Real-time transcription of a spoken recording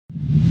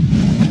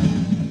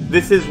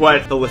this is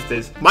what the list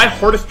is. My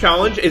hardest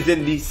challenge is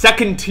in the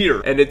second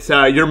tier, and it's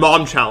your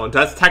mom challenge.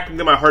 That's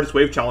technically my hardest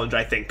wave challenge,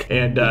 I think.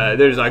 And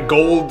there's a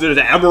gold, there's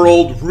an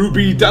emerald,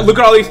 ruby. Look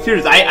at all these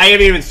tiers. I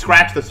haven't even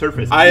scratched the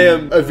surface. I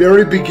am a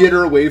very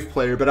beginner wave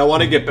player, but I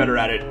want to get better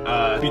at it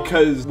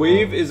because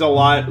wave is a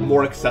lot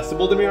more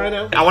accessible to me right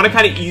now. I want to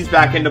kind of ease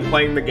back into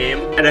playing the game,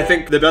 and I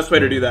think the best way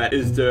to do that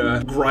is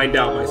to grind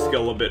out my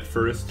skill a bit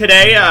first.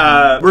 Today,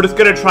 we're just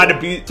gonna try to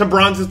beat some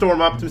bronzes to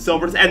warm up, some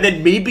silvers, and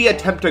then maybe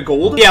attempt a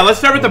gold. Yeah, let's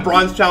start with the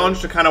bronze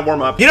challenge to kind of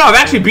warm up. You know, I've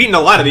actually beaten a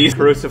lot of these.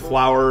 Corrosive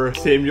Flower,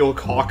 Samuel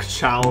Cox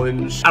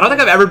challenge. I don't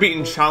think I've ever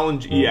beaten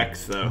Challenge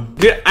EX though.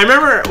 Dude, I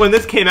remember when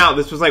this came out,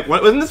 this was like,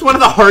 wasn't this one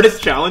of the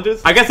hardest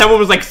challenges? I guess that one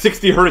was like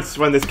 60 hertz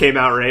when this came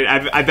out,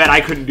 right? I bet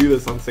I couldn't do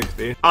this on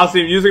 60.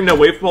 Honestly, I'm using no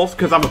wave pulse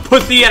because I'm a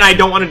pussy and I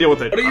don't want to deal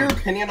with it. What are your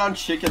opinion on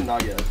chicken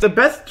nuggets? The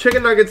best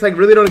chicken nuggets like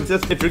really don't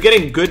exist. If you're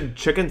getting good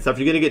chicken stuff,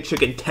 you're gonna get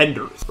chicken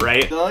tenders,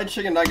 right? The only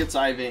chicken nuggets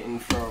I've eaten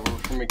from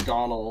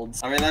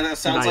McDonald's. I mean, that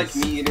sounds like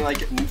me eating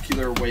like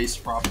nuclear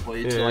waste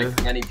probably to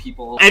like many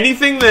people.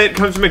 Anything that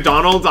comes from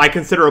McDonald's, I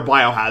consider a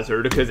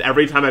biohazard because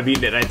every time I've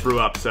eaten it, I threw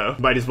up, so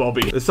might as well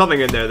be. There's something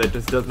in there that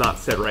just does not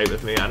sit right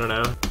with me. I don't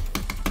know.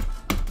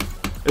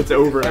 It's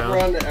over now.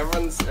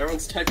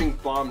 Everyone's typing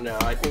bomb now.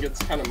 I think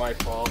it's kind of my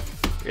fault.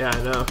 Yeah,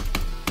 I know.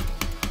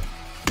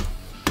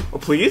 Oh,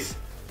 please?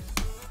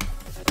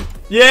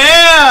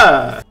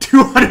 Yeah!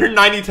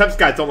 290 attempts,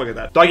 guys. Don't look at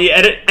that. Doggy,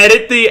 edit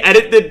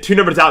the two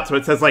numbers out so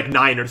it says like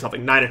 9 or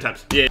something. 9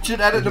 attempts. Yeah. You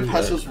should edit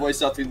npesta's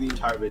voice out through the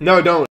entire video.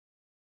 No, don't.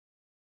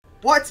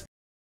 What?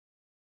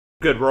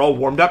 Good, we're all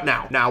warmed up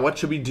now. Now, what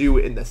should we do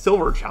in the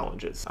silver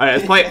challenges? All right,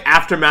 let's play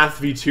Aftermath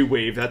V2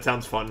 Wave. That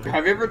sounds fun.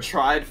 Have you ever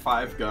tried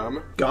 5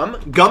 gum?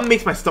 Gum? Gum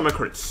makes my stomach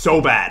hurt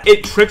so bad.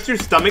 It tricks your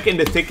stomach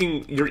into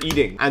thinking you're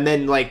eating and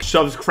then like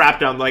shoves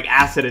crap down like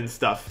acid and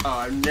stuff. Oh,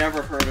 I've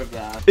never heard of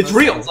that. It's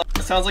real.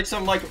 It sounds like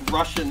some like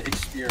Russian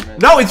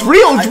experiment. No, it's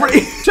real. It's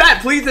real.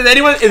 Chat, please.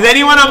 Is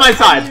anyone on my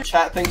side?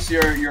 Chat thinks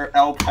you're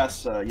El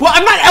Pesta. Well,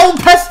 I'm not El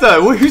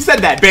Pesta. Who said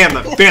that? Ban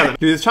them. Ban them.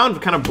 Dude, this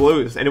challenge kind of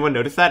blows. Anyone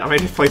notice that? I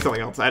might just play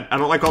something else. I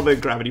don't like all the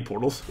gravity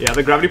portals. Yeah,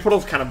 the gravity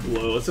portals kind of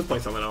blow. Let's just play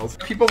something else.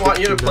 People want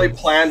you to play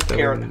Planned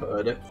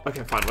Parenthood.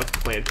 Okay, fine. What's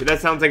Planned Parenthood?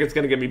 That sounds like it's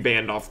gonna get me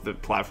banned off the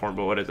platform,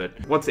 but what is it?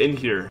 What's in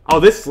here? Oh,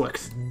 this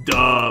looks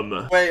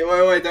dumb. Wait.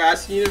 They're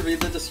asking you to read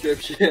the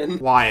description.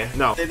 Why?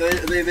 No.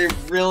 They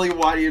really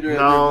want you to.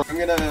 No. I'm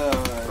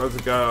gonna. Let's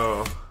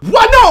go.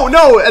 What?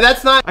 No,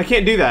 that's not. I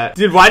can't do that,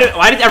 dude. Why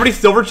did every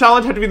silver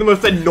challenge have to be the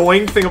most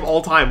annoying thing of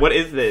all time? What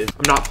is this?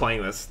 I'm not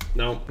playing this.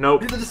 No.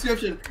 Read the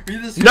description. Read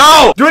the description.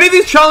 No. Do any of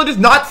these challenges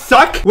not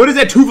suck? What is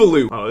that,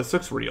 Tuvalu? Oh, this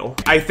looks real.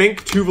 I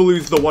think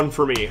Tuvalu's the one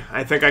for me.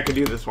 I think I could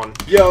do this one.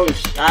 Yo,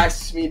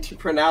 asked me to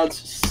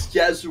pronounce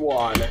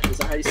Szechuan. Is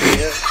that how you say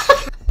it?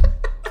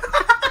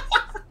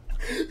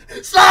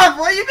 Stop!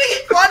 Why are you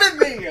making fun of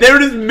me? There are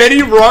just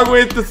many wrong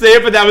ways to say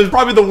it, but that was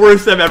probably the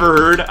worst I've ever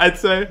heard, I'd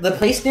say. The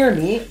place near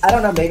me, I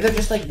don't know, maybe they're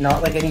just like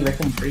not like any Rick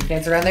and Morty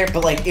fans around there,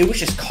 but like it was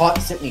just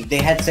constantly, they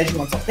had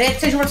Szechuan sauce. They had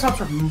Szechuan sauce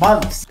for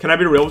months. Can I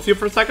be real with you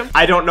for a second?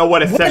 I don't know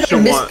what a What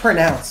Szechuan.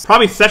 mispronounced?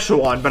 Probably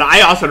Szechuan, but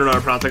I also don't know how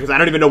to pronounce it because I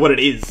don't even know what it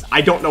is.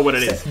 I don't know what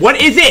it is. What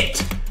is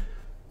it?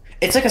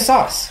 It's like a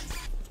sauce.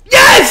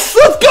 Yes!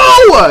 Let's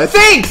go!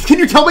 Thanks! Can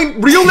you tell me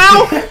real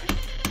now?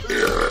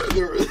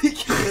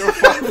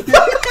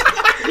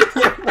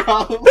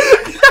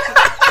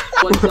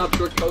 What's up,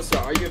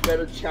 Dracosa? Are you a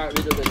better chat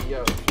reader than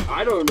Yo?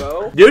 I don't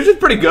know. Yours is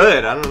pretty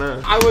good. I don't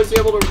know. I was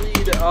able to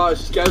read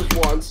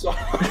Szechuan sauce.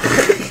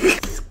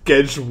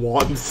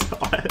 Szechuan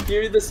sauce.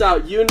 Hear this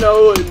out. You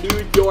know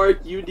New York.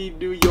 You need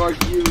New York.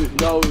 You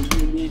know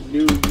you need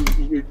you.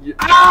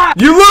 Ah!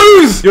 You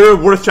lose! You're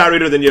a worse chat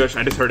reader than Yosh.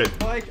 I just heard it.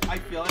 I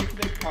feel like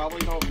they probably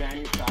don't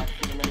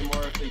manufacture them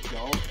anymore if they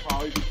don't.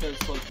 Probably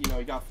because like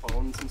you got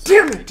phones and stuff.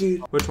 Damn it,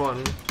 dude. Which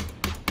one?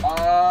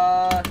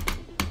 I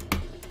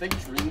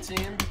think Dream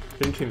Team.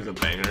 Dream Team's a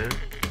banger.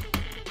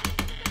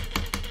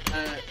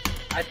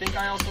 I think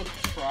I also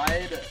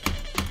tried.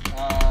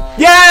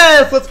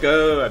 Yes! Let's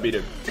go! I beat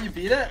it. You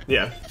beat it?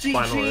 Yeah.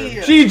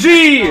 GG!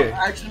 GG! No,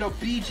 actually, no,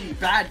 BG.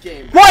 Bad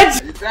game.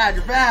 What? You're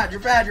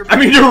bad. I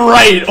mean, you're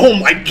right. Oh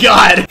my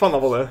god. Fun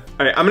level though.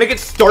 All right, I'm gonna get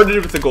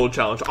started with the gold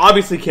challenge.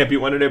 Obviously, can't beat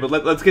one today, but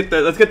let's get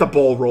the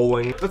ball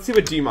rolling. Let's see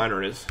what D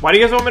minor is. Why do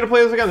you guys want me to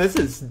play this again? This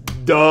is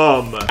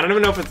dumb. I don't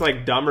even know if it's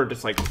like dumb or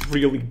just like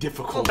really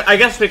difficult. I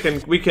guess we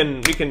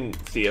can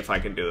see if I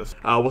can do this.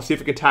 We'll see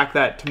if we can attack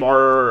that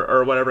tomorrow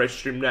or whenever I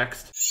stream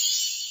next.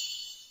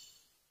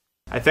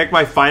 I think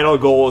my final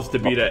goal is to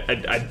beat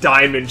a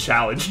diamond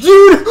challenge.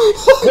 Dude!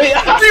 Wait,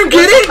 do you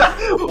get it?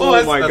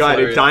 Oh my god,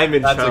 hilarious. a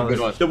diamond That's challenge. a good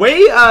one. The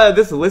way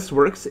this list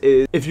works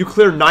is if you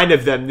clear 9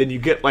 of them, then you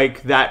get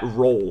like that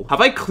roll.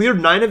 Have I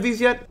cleared 9 of these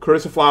yet?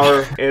 Corrosive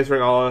Flower,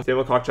 Answering Allah,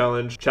 Stable Clock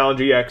Challenge,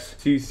 Challenge EX,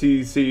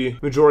 CCC,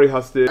 Majori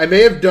Husted. I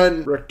may have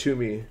done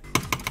Rectumi.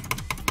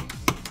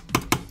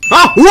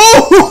 Ah,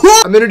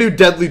 whoa! I'm gonna do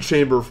Deadly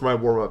Chamber for my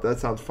warm-up. That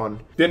sounds fun.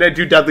 Didn't I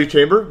do Deadly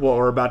Chamber? Well,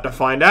 we're about to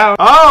find out.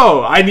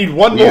 Oh, I need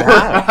one more.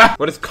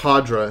 What is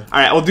Cadra? All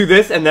right, I'll do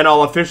this, and then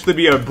I'll officially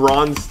be a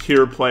bronze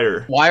tier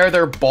player. Why are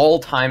there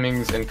ball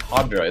timings in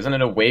Cadra? Isn't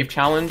it a wave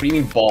challenge? What do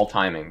you mean ball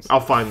timings? I'll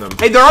find them.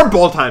 Hey, there are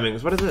ball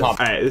timings. What is this? All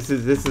right, this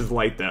is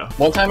light though.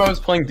 One time I was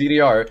playing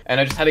DDR, and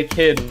I just had a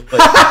kid.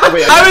 Like,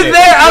 wait,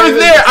 I was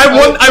there.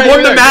 I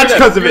won the match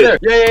because of it.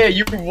 Yeah,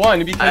 you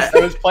won because I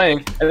was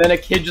playing, and then a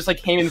kid just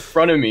like came in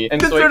front of me and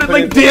so started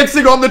like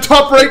dancing on the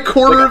top right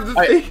corner of the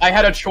thing. I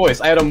had a choice.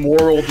 I had a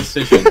moral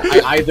decision.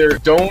 I either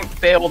don't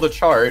fail the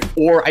chart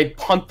or I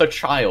punt the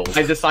child.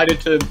 I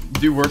decided to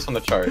do worse on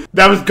the chart.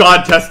 That was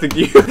God testing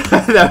you.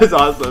 That was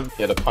awesome.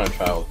 Yeah, to punt a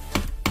child.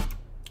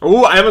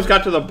 Oh, I almost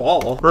got to the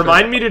ball.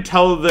 Remind me to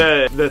tell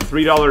the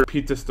 $3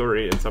 pizza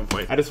story at some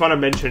point. I just want to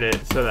mention it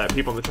so that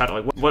people in the chat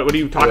are like, what are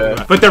you talking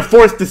about? But they're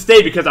forced to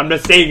stay because I'm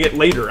just saying it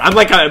later. I'm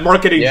like a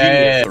marketing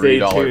genius.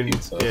 $3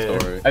 pizza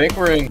story. I think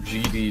we're in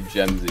GD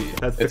Gen Z.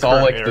 It's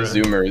all like era. The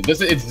Zoomer.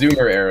 It's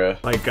Zoomer era.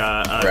 Like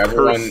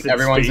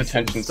everyone's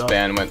attention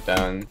span went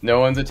down.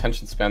 No one's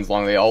attention span's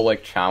long. They all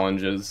like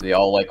challenges. They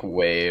all like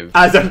wave.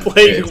 As I'm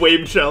playing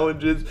wave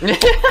challenges.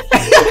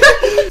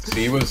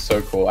 C was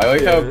so cool. I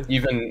like how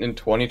even in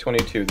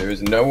 2022 there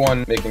is no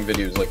one making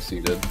videos like C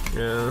did.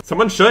 Yeah.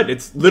 Someone should.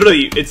 It's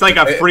like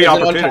a free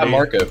opportunity. Untapped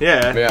market.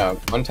 Yeah,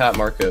 untapped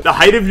market. The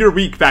height of your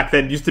week back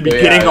then used to be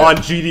getting on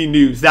GD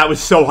News. That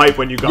was so hype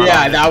when you got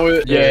on that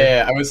was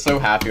I was so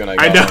happy when I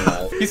got on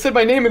that. He said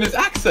my name in his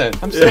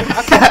accent. I'm so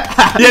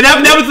happy. Yeah,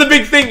 that was the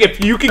big thing.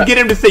 If you could get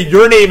him to say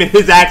your name in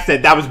his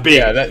accent, that was big.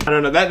 Yeah, I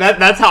don't know.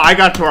 That's how I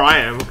got to where I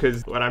am,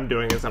 because what I'm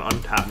doing is an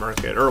untapped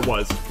market, or it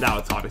was. Now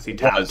it's obviously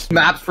tapped.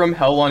 Maps from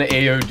Hell on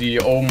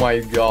AOD. Oh my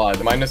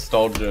god, my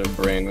nostalgia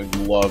brain would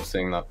love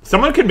seeing that.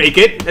 Someone could make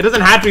it. It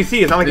doesn't have to be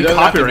C. It's not like you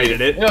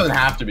copyrighted it. It doesn't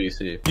have to be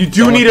C. You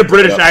do need a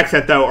British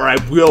accent though, or I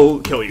will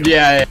kill you.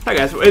 Yeah. Hi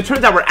guys. It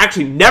turns out we're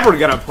actually never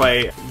gonna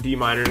play D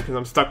minor because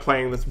I'm stuck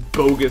playing this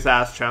bogus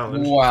ass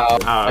challenge. Wow.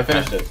 I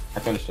finished it.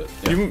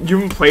 Yeah. You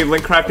haven't played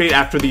Linkcraft 8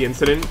 after the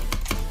incident?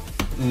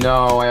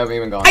 No, I haven't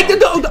even gone.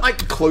 I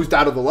closed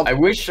out of the level. I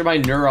wish my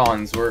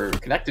neurons were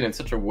connected in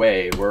such a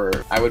way where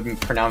I would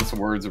pronounce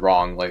words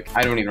wrong. Like,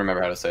 I don't even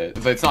remember how to say it.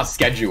 But it's not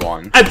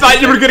Skejuan. I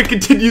thought you were going to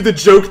continue the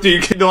joke,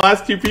 dude. The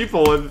last two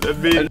people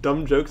have made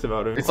dumb jokes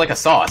about it. It's like a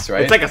sauce,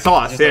 right? It's like a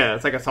sauce,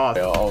 it's like a sauce.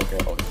 Okay.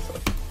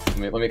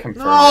 Let me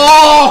confirm.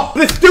 Oh,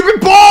 this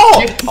stupid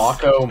ball!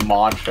 Taco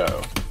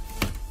Macho.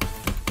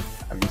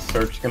 I'm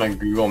searching on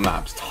Google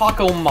Maps.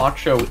 Taco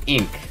Macho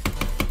Inc.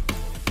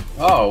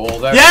 Oh, well,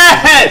 that's...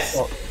 Yes!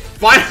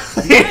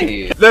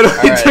 Finally! That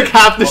only took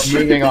half the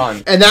shit. Moving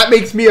on. And that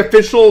makes me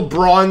official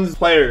bronze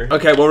player.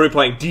 Okay, what are we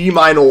playing? D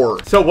minor.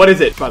 So what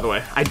is it, by the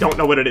way? I don't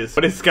know what it is.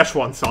 What is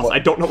Szechuan sauce? I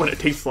don't know what it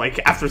tastes like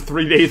after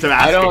 3 days of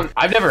asking.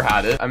 I've never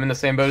had it. I'm in the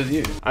same boat as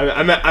you.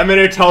 I'm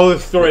gonna tell the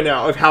story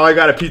now of how I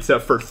got a pizza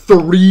for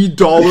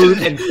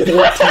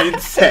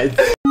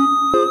 $3.14.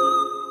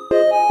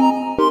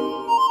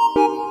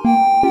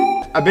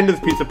 I've been to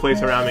this pizza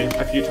place around me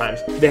a few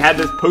times. They had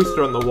this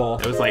poster on the wall.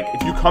 It was like,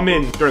 if you come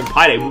in during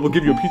Pi Day, we'll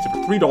give you a pizza for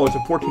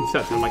 $3.14.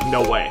 And I'm like,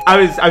 no way. I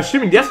was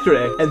streaming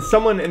yesterday, and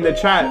someone in the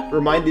chat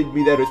reminded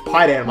me that it was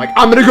Pi Day. I'm like,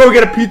 I'm gonna go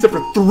get a pizza for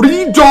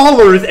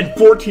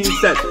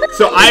 $3.14.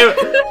 So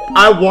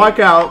I walk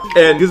out,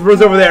 and this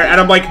bro's over there,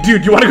 and I'm like,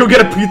 dude, you want to go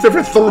get a pizza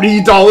for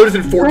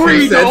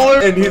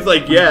 $3.14? And he's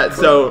like, yeah.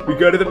 So we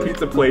go to the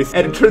pizza place,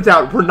 and it turns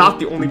out we're not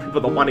the only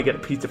people that want to get a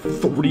pizza for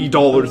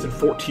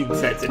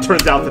 $3.14. It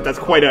turns out that that's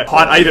quite a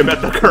hot item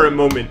at the current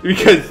moment,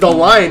 because the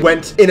line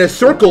went in a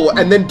circle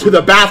and then to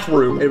the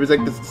bathroom. It was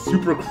like this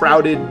super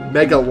crowded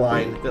mega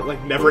line that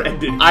like never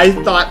ended. I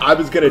thought I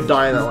was gonna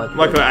die in that line.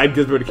 Luckily, I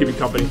just were keeping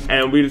company,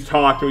 and we just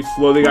talked and we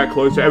slowly got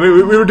closer. I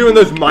mean, we were doing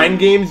those mind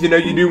games, you know,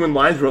 you do in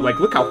lines where like,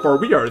 look how far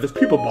we are. There's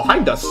people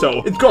behind us,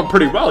 so it's going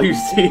pretty well. You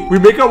see, we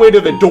make our way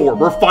to the door.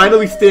 We're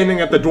finally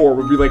standing at the door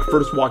where we like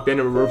first walked in,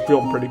 and we're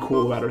feeling pretty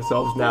cool about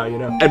ourselves now, you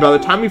know. And by the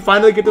time we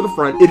finally get to the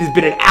front, it has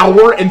been an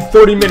hour and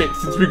 30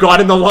 minutes since we got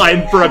in the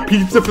line for a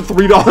pizza for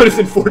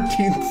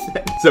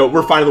 $3.14. So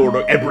we're finally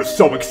ordering, and we're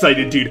so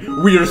excited, dude.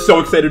 We are so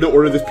excited to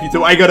order this pizza.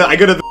 I got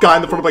the guy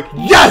in the front. I'm like,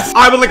 yes!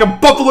 I would like a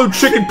buffalo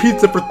chicken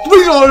pizza for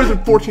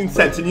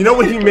 $3.14. And you know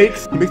what he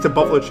makes? He makes a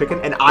buffalo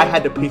chicken, and I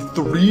had to pay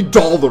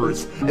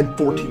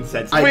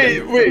 $3.14.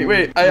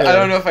 Wait. I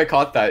don't know if I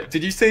caught that.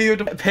 Did you say you had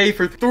to pay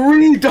for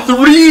 $3?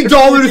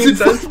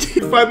 $3.14.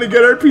 We finally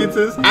get our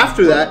pizzas.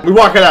 After that, we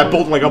walk out of that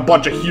building like a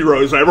bunch of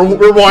heroes, right?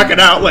 We're walking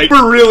out like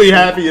we're really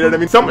happy, you know what I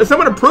mean?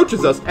 Someone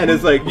approaches us and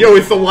is like, yo,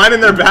 is the line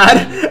in there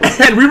bad?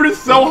 And we were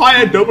just so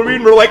high on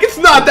dopamine, we're like, it's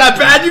not that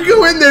bad. You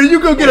go in there, you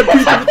go get a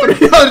pizza for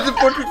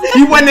 $3.14.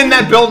 He went in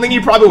that building, he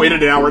probably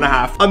waited an hour and a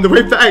half. On the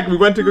way back, we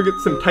went to go get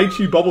some Tai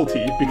Chi bubble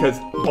tea, because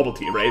bubble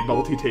tea, right?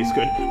 Bubble tea tastes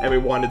good, and we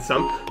wanted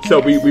some. So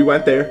we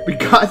went there, we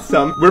got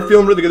some. We're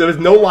feeling really good. There was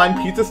no line,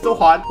 pizza's still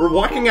hot. We're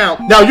walking out.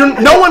 Now,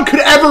 no one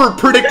could ever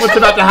predict what's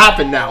about to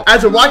happen now.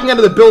 As we're walking out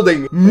of the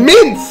building,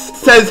 Mince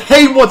says,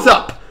 hey, what's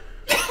up?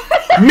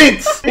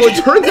 Mince! Well,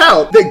 it turns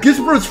out that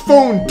Gizmo's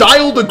phone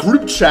dialed a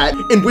group chat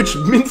in which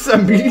Mince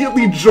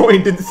immediately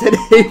joined and said,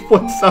 hey,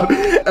 what's up?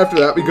 After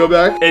that, we go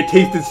back. It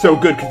tasted so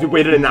good because we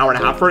waited an hour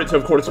and a half for it, so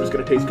of course it was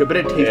going to taste good, but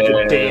it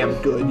tasted damn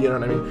good, you know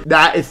what I mean?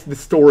 That is the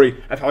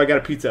story of how I got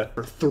a pizza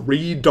for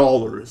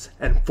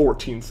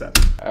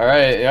 $3.14. All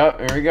right, yep,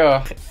 here we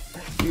go.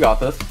 You got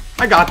this.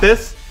 I got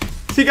this.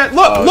 See, guys,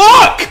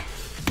 look!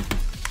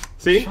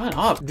 See? Shut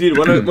up. Dude,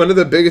 one of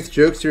the biggest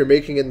jokes you were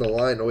making in the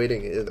line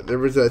waiting, there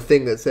was a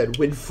thing that said,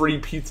 win free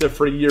pizza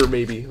for a year,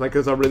 maybe. Like,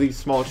 there's a really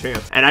small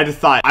chance. And I just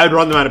thought, I would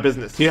run them out of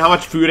business. You know how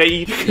much food I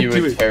eat? You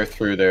would tear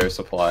through their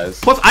supplies.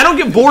 Plus, I don't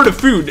get bored of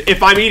food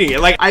if I'm eating it.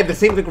 Like, I have the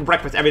same thing for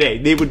breakfast every day.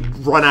 They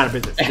would run out of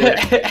business.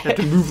 They have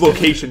to move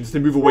locations to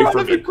move away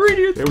from it.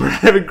 Ingredients. They were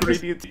out of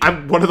ingredients.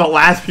 I'm one of the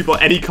last people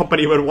any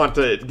company would want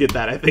to get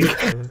that, I think.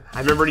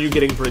 I remember you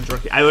getting Bridge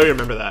Rookie. I literally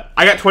remember that.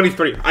 I got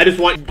 23. I just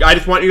want you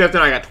guys to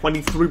know I got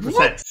 23%.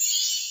 What?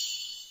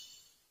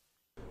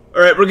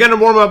 All right, we're gonna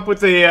warm up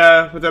with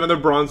another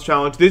bronze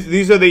challenge.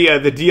 These are the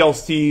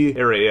DLC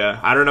area.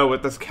 I don't know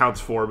what this counts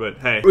for, but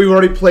hey, we've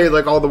already played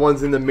like all the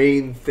ones in the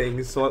main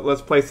things. So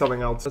let's play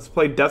something else. Let's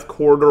play Death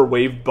Corridor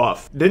Wave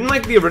Buff. Didn't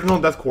like the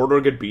original Death Corridor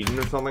get beaten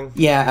or something?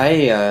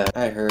 Yeah,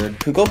 I heard.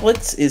 Kugel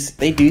Blitz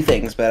they do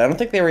things, but I don't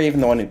think they were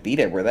even the one who beat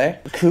it, were they?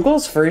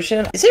 Kugel's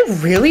version, is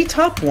it really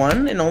top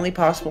 1 and only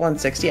possible on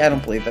 60? I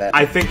don't believe that.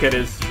 I think it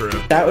is true.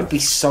 That would be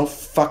so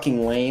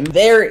fucking lame.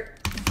 There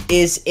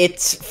is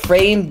its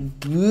frame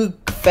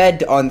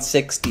fed on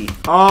 60.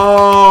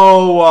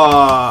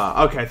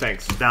 Oh, okay,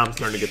 thanks. Now I'm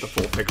starting to get the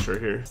full picture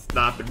here. It's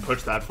not been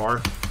pushed that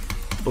far,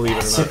 believe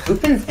it or not.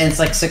 And it's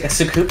like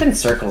Sakupin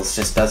Circles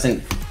just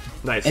doesn't.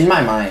 Nice. In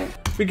my mind.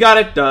 We got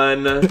it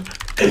done.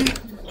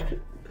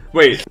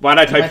 Wait, why'd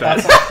I type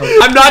that?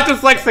 I'm not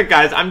dyslexic,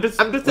 guys. I'm just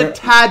a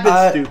tad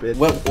bit stupid.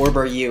 What orb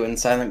are you in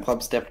Silent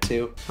Club Step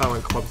 2?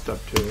 Silent Club Step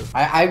 2.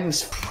 I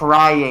was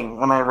crying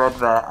when I read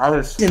that. I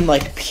was in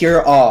like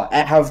pure awe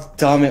at how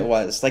dumb it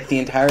was. Like the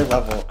entire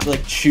level. To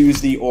like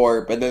choose the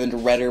orb and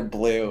then red or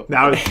blue.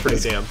 That was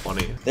pretty damn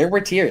funny. There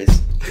were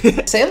tears.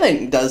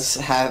 Silent does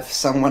have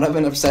somewhat of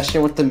an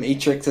obsession with the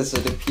Matrix as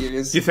it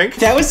appears. You think?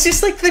 That was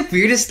just like the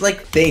weirdest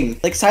like thing.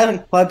 Like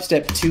Silent Club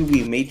Step 2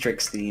 be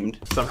Matrix themed.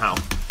 Somehow.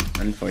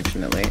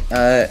 Unfortunately.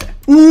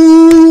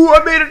 Ooh, I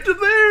made it to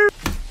there!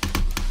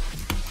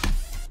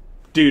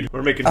 Dude,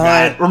 we're making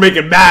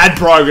mad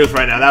progress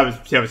right now.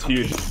 That was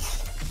huge.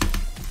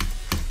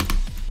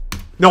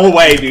 No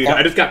way, dude.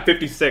 I just got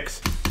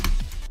 56.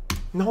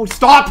 No,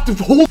 stop!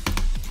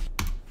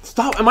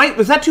 Stop!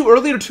 Was that too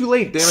early or too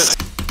late? Damn it.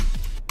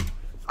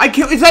 I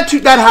can't,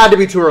 that had to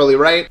be too early,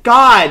 right?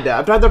 God,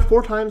 I've died there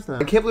 4 times now.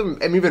 I can't believe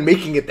I'm even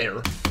making it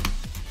there.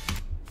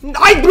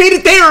 I made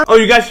it there! Oh,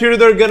 you guys hear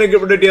they're gonna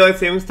get rid of daylight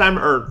savings time?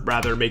 Or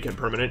rather, make it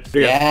permanent.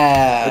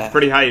 Yeah. It's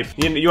pretty hype.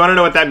 You wanna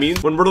know what that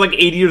means? When we're like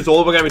 80 years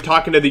old, we're gonna be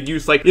talking to the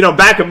youth like, you know,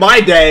 back in my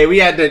day, we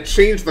had to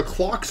change the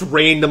clocks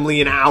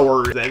randomly in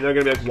hours. And they're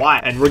gonna be like,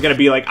 why? And we're gonna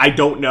be like, I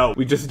don't know.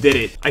 We just did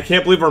it. I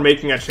can't believe we're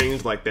making a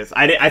change like this.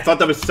 I thought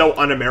that was so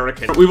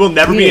un-American. We will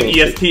never be an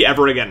EST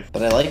ever again.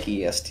 But I like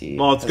EST.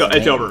 Well, let's go.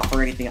 It's over.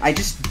 Or anything. I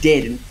just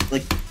did,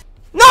 like...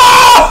 No!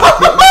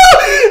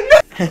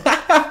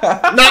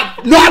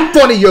 Not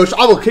funny, Yosh.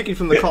 I will kick you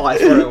from the call. I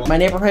swear I will. My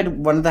neighborhood,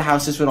 one of the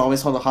houses would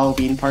always hold a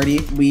Halloween party.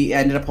 We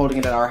ended up holding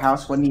it at our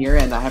house one year,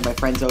 and I had my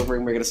friends over,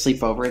 and we were gonna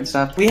sleep over and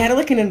stuff. We had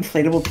like an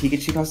inflatable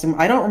Pikachu costume.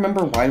 I don't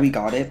remember why we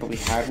got it, but we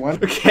had one.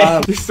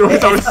 Okay, these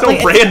stories are so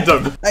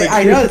random.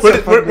 I know.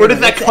 Where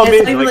does that come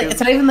in? It's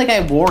not even like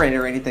I wore it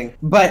or anything.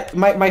 But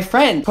my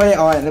friend put it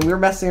on, and we were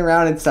messing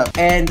around and stuff.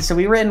 And so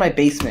we were in my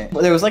basement.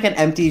 There was like an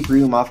empty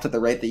room off to the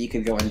right that you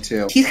could go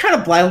into. He's kind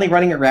of blindly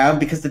running around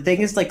because the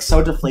thing is like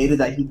so deflated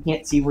that he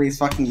can't see where he's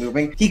fucking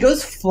moving. He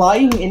goes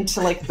flying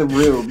into like the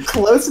room,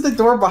 closes the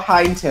door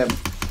behind him.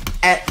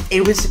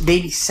 It was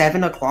maybe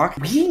 7 o'clock.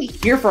 We didn't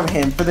hear from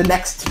him for the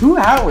next 2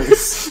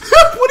 hours.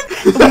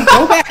 We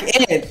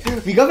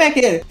go back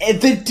in,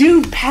 and the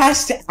dude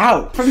passed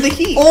out from the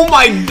heat. Oh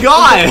my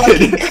god!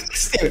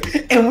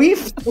 And we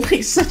felt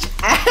like such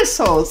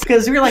assholes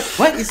because we were like,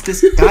 what is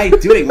this guy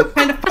doing? What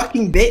kind of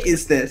fucking bit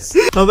is this?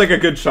 Sounds like a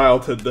good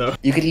childhood though.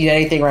 You could eat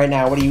anything right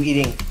now. What are you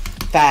eating?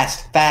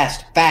 Fast.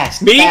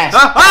 Me?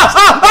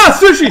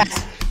 Fast, sushi!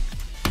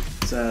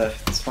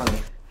 It's funny.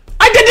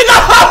 I did it!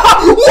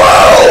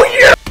 Whoa!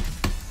 Yeah!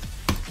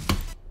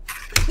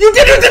 You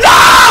did it!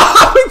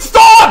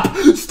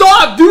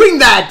 Stop doing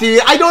that,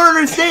 dude! I don't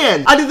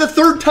understand. I did the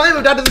 3rd time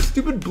I died to the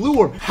stupid blue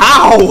orb.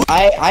 How?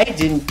 I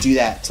didn't do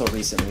that till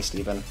recently,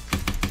 Steven.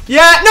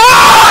 Yeah, no!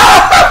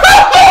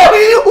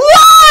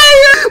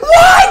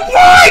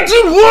 Why,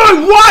 dude?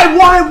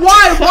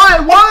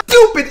 Why?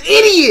 Stupid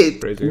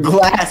idiot! Crazy.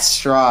 Glass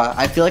straw.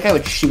 I feel like I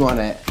would chew on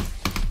it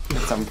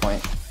at some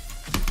point.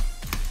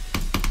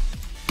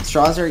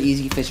 Straws are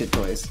easy fidget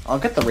toys. I'll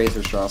get the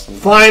razor straw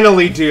sometime.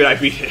 Finally, dude, I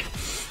beat it.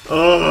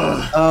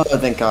 Ugh. Oh,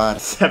 thank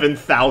God.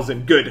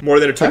 7,000. Good. More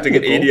than it took to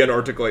get 80 on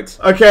Articulates.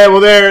 Okay, well,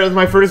 there's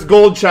my first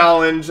gold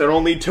challenge. It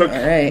only took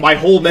my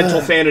whole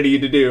mental sanity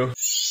to do.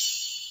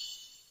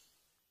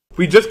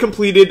 We just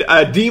completed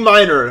a D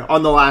minor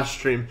on the last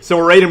stream, so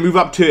we're ready to move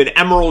up to an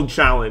emerald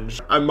challenge.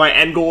 My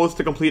end goal is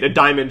to complete a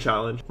diamond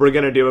challenge. We're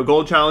gonna do a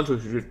gold challenge,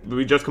 which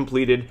we just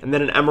completed, and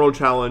then an emerald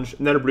challenge,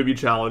 and then a ruby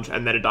challenge,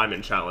 and then a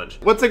diamond challenge.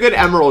 What's a good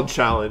emerald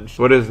challenge?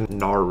 What is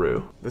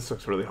Naru? This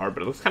looks really hard,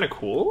 but it looks kind of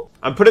cool.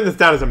 I'm putting this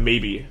down as a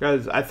maybe,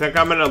 guys. I think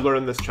I'm gonna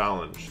learn this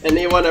challenge.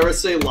 Anyone ever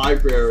say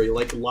library,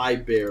 like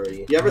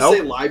library? You ever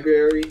say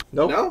library?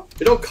 Nope. No?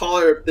 We don't call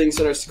our things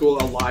in our school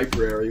a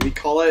library. We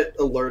call it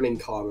a learning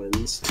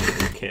commons.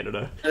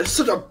 Canada. It's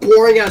such a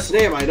boring ass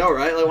name, I know,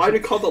 right? Like, why do we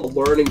call it the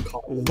learning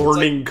commons?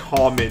 Learning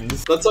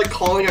commons. That's like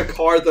calling a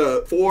car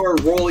the 4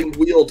 rolling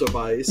wheel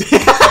device.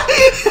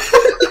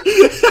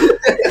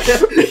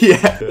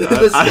 Yeah.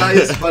 This guy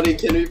is funny.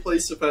 Can we play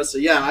Professor?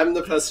 Yeah, I'm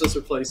the Pesto's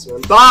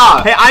replacement.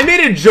 Stop! Hey, I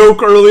made a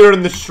joke earlier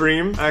in the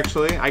stream,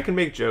 actually. I can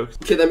make jokes.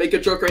 Can I make a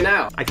joke right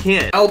now? I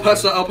can't. El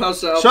Pesto, El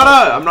Pesto, El Shut Pesto.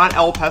 up! I'm not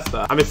El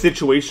Pesta. I'm a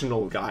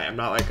situational guy. I'm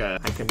not like a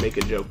I can make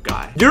a joke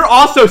guy. You're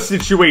also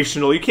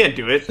situational. You can't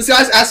do it. This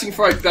guy's asking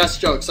for my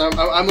best jokes.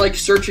 I'm like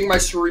searching my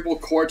cerebral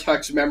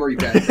cortex memory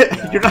bank right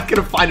now. You're not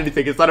gonna find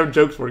anything. It's not how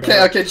jokes work.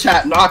 Okay, okay,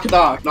 chat. Knock,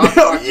 knock, knock,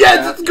 knock.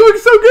 Yes, it's going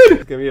so good!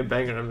 It's gonna be a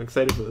banger. I'm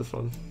excited for this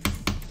one.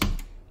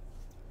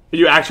 Are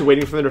you actually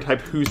waiting for them to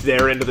type who's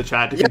there into the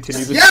chat to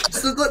continue this?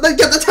 Yes!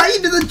 That's how you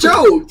do the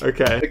joke!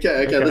 Okay.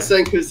 Okay, let's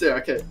saying who's there,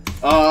 okay.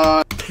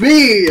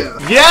 Me!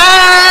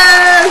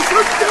 Yes!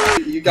 Let's go!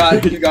 You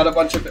got a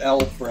bunch of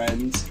L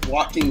friends.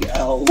 Walking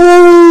L.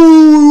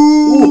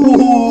 Ooh.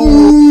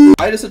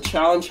 Why does a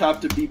challenge have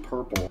to be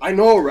purple? I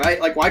know, right?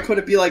 Like, why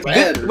couldn't it be like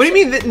red? What do you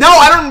mean? No,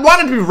 I don't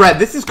want it to be red.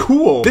 This is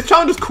cool. This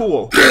challenge is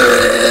cool.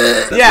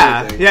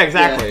 Yeah,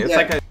 exactly. Yeah, it's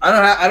like a...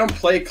 I don't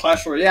play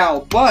Clash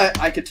Royale, but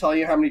I could tell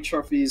you how many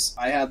trophies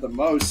I had the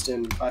most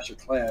in Clash of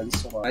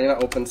Clans. Hold on. I'm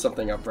gonna open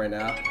something up right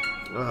now.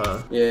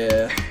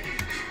 Yeah.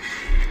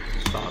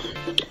 Stop.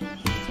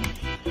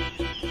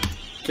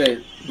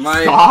 Okay,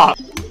 my... Stop.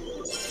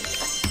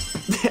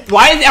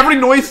 Why is every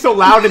noise so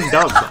loud and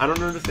dumb? I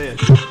don't understand.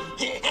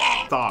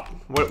 Stop.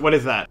 What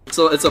is that?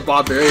 So it's a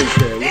barbarian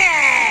thing.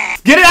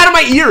 Get it out of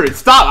my ears!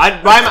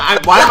 Stop! Why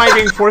am I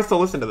being forced to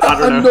listen to this? I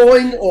don't know.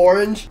 Annoying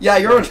orange. Yeah,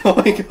 you're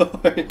annoying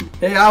orange.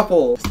 Hey,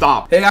 Apple.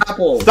 Stop. Hey,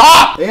 Apple.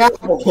 Stop! Hey,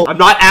 Apple. I'm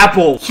not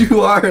Apple.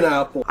 You are an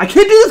apple. I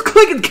can't do this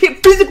click. It's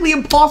physically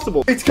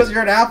impossible. It's because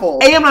you're an apple.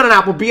 A, I'm not an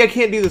apple. B, I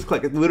can't do this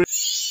click. It's literally...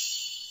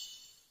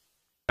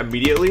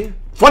 Immediately?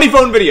 Funny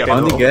phone video! I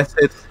only guess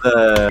it's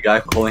the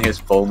guy holding his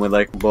phone with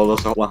like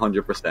bonus of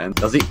 100%.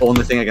 That's the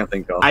only thing I can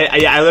think of.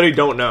 I literally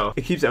don't know.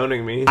 It keeps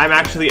owning me. I'm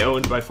actually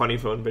owned by funny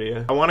phone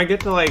video. I want to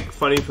get to like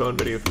funny phone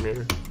video from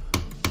here.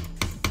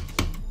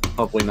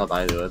 Hopefully not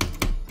I do it.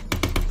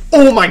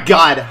 Oh my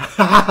god!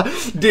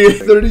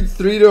 Dude,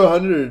 33 to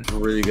 100. I'm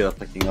really good at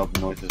picking up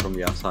noises from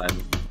the outside.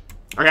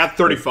 I got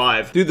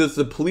 35. Dude, there's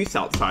the police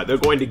outside. They're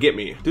going to get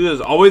me. Dude, there's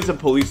always a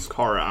police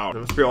car out.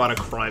 There must be a lot of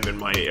crime in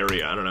my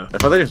area. I don't know. I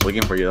thought they're just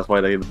looking for you. That's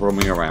why they're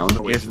roaming around.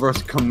 Yes, we're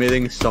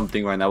committing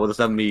something right now. What does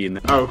that mean?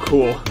 Oh,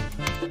 cool.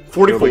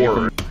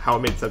 44. How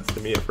it made sense to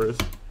me at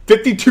first.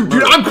 52.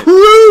 Dude, I'm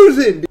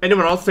cruising!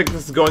 Anyone else think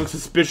this is going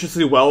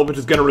suspiciously well, which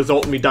is going to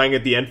result in me dying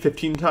at the end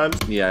 15 times?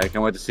 Yeah, I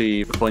can't wait to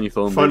see funny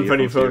phone video.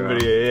 Funny phone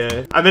video,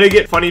 yeah. I'm going to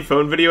get funny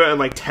phone video in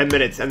like 10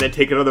 minutes and then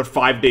take another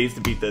 5 days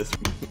to beat this.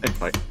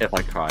 If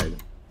I cried.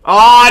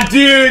 Aw,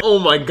 dude! Oh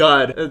my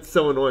god. It's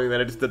so annoying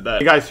that I just did that.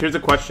 Hey guys, here's a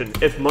question.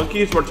 If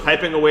monkeys were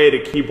typing away at a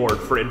keyboard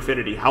for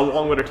infinity, how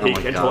long would it take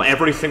until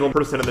every single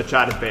person in the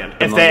chat is banned?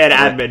 If they had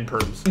admin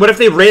perms. What if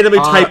they randomly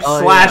type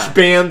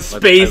 /ban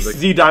space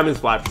Z diamond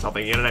splash or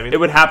something, you know what I mean? It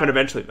would happen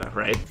eventually though,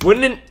 right?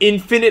 Wouldn't an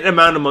infinite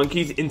amount of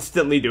monkeys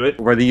instantly do it?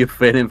 Whether you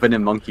fit infinite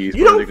monkeys.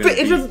 You don't fit,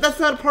 it's just, that's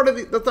not part of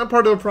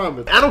the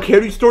problem. I don't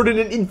care, you stored in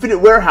an infinite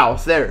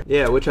warehouse there.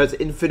 Yeah, which has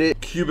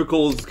infinite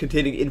cubicles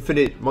containing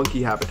infinite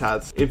monkey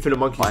habitats, infinite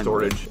monkey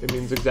storage. It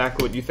means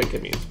exactly what you think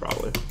it means,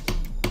 probably.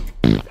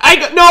 No, I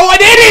didn't!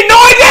 No,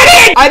 I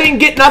didn't! I didn't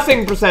get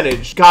nothing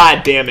percentage.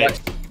 God damn it.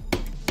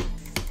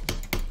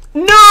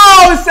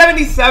 No!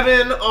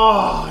 77!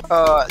 Oh.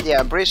 Yeah,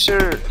 I'm pretty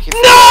sure he...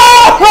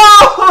 No!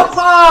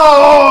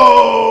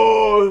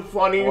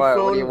 Funny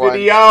phone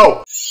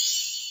video.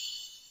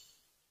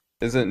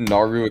 Isn't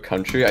Nauru a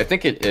country? I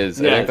think it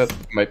is. Yes. I think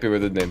that might be where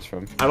the name's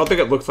from. I don't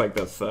think it looks like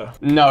this, though.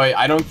 No,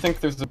 I don't think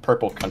there's a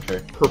purple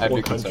country.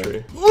 Purple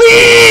country.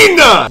 Lean!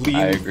 Lean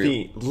I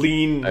agree.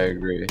 Lean. I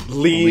agree.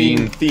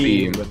 Lean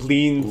theme.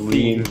 Lean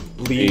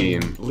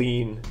theme.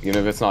 Lean. Even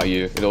if it's not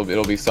you,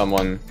 it'll be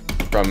someone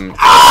from...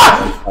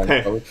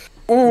 Hey.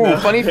 Ooh,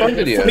 funny phone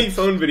video. Funny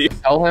phone video.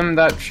 Tell him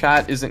that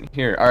chat isn't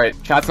here. Alright,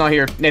 chat's not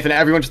here. Nathan,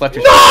 everyone just left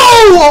your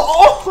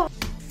No!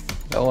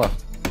 They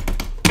left.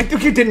 I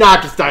You did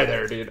not just die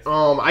there, dude.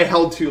 I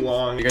held too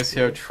long. You guys see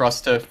how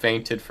Trusta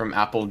fainted from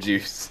apple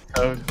juice?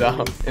 So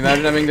dumb.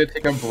 Imagine having to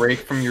take a break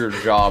from your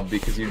job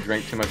because you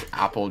drank too much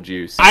apple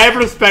juice. I have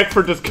respect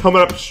for just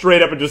coming up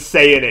straight up and just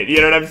saying it.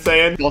 You know what I'm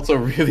saying? It's also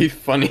really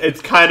funny.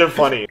 It's kind of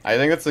funny. I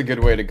think that's a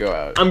good way to go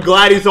out. I'm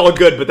glad he's all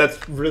good, but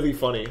that's really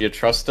funny. Yeah,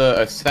 Trusta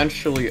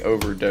essentially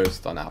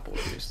overdosed on apple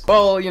juice.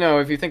 Well, you know,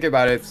 if you think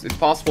about it, it's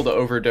possible to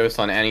overdose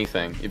on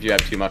anything if you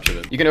have too much of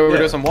it. You can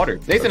overdose on water.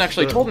 Nathan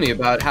actually told me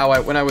about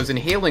how when I was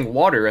inhaling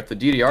water at the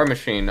DDR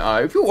machine,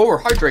 if you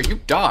overhydrate,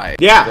 you die.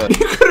 Yeah,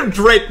 you could have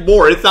drank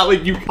more. It's not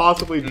like you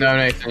possibly... No,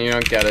 Nathan, you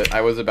don't get it.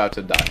 I was about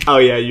to die. Oh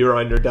yeah, you were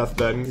on your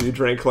deathbed. You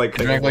drank like...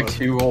 I drank like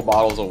 2 whole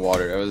bottles of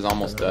water. I was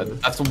almost dead.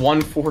 That's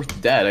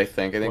 1/4 dead, I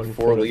think. I think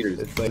 4 liters.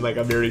 It's like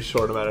a very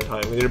short amount of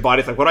time. And your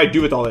body's like, what do I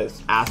do with all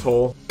this?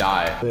 Asshole.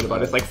 Die. And then your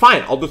body's like,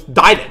 fine, I'll just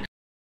die then.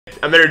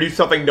 I'm gonna do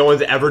something no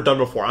one's ever done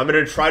before. I'm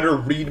gonna try to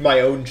read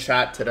my own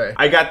chat today.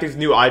 I got these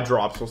new eye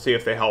drops. We'll see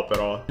if they help at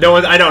all.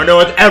 I know no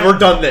one's ever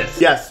done this.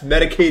 Yes,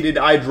 medicated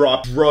eye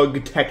drop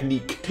drug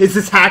technique. Is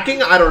this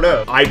hacking? I don't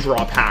know. Eye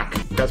drop hack.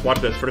 You guys watch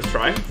this. First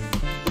try.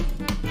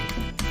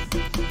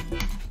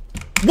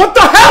 What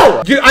the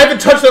hell? Dude, I haven't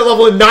touched that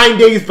level in 9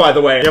 days, by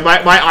the way. Yeah,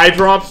 my eye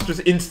drops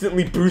just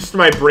instantly boost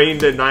my brain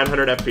to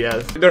 900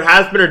 FPS. There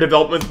has been a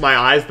development with my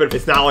eyes, but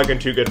it's not looking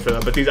too good for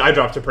them. But these eye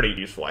drops are pretty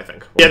useful, I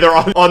think. Yeah, they're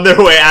on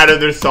their way out of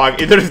their stock.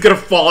 They're just gonna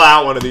fall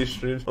out one of these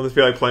streams. I'll just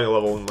be like playing a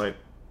level and like...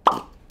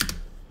 I'll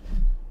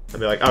be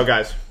like, oh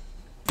guys.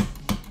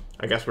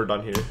 I guess we're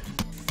done here.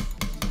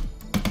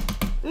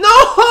 No!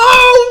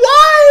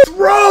 Why?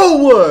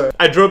 Bro!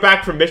 I drove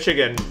back from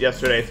Michigan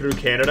yesterday through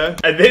Canada,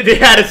 and they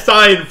had a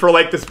sign for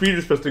like the speed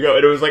you're supposed to go,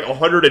 and it was like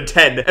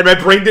 110, and my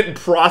brain didn't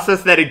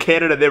process that in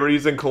Canada they were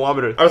using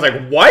kilometers. I was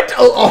like, what?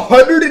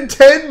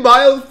 110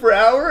 miles per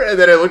hour? And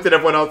then I looked at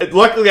everyone else, and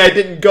luckily I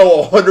didn't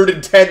go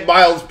 110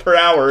 miles per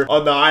hour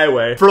on the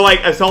highway. For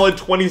like a solid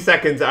 20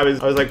 seconds, I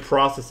was like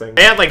processing.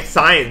 They had like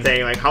signs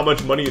saying like how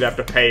much money you'd have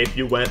to pay if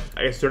you went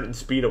at a certain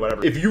speed or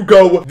whatever. If you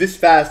go this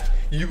fast,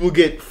 you will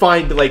get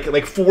fined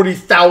like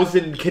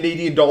 40,000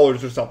 Canadian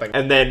dollars or something.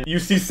 And then you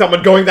see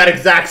someone going that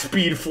exact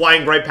speed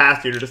flying right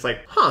past you, and you're just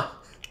like, huh.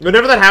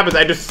 Whenever that happens,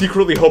 I just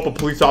secretly hope a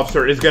police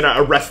officer is gonna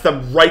arrest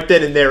them right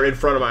then and there in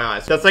front of my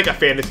eyes. That's like a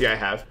fantasy I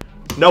have.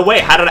 No way,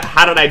 how did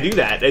I do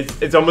that?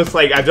 It's almost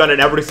like I've done it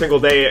every single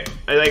day.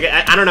 Like,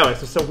 I don't know,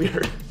 it's just so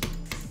weird.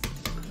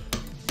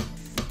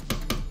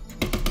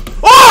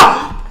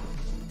 Oh!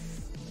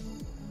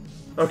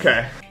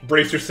 Okay,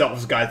 brace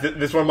yourselves, guys.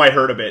 This one might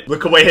hurt a bit.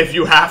 Look away if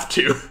you have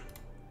to.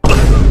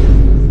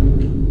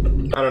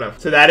 I don't know.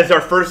 So that is our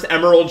first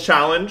Emerald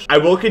challenge. I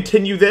will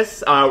continue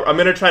this. I'm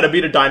gonna try to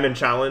beat a Diamond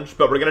challenge,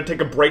 but we're gonna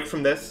take a break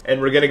from this, and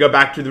we're gonna go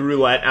back to the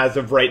roulette as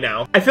of right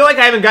now. I feel like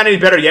I haven't gotten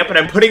any better yet, but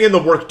I'm putting in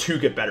the work to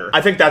get better.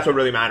 I think that's what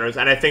really matters,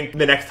 and I think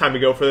the next time we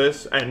go for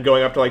this, and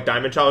going up to like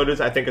Diamond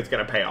challenges, I think it's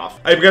gonna pay off.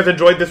 I hope you guys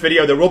enjoyed this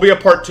video. There will be a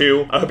part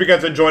 2. I hope you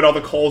guys enjoyed all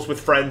the calls with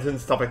friends and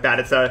stuff like that.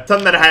 It's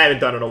something that I haven't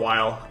done in a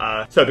while,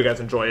 so I hope you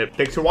guys enjoy it.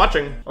 Thanks for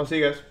watching. I'll see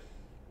you guys.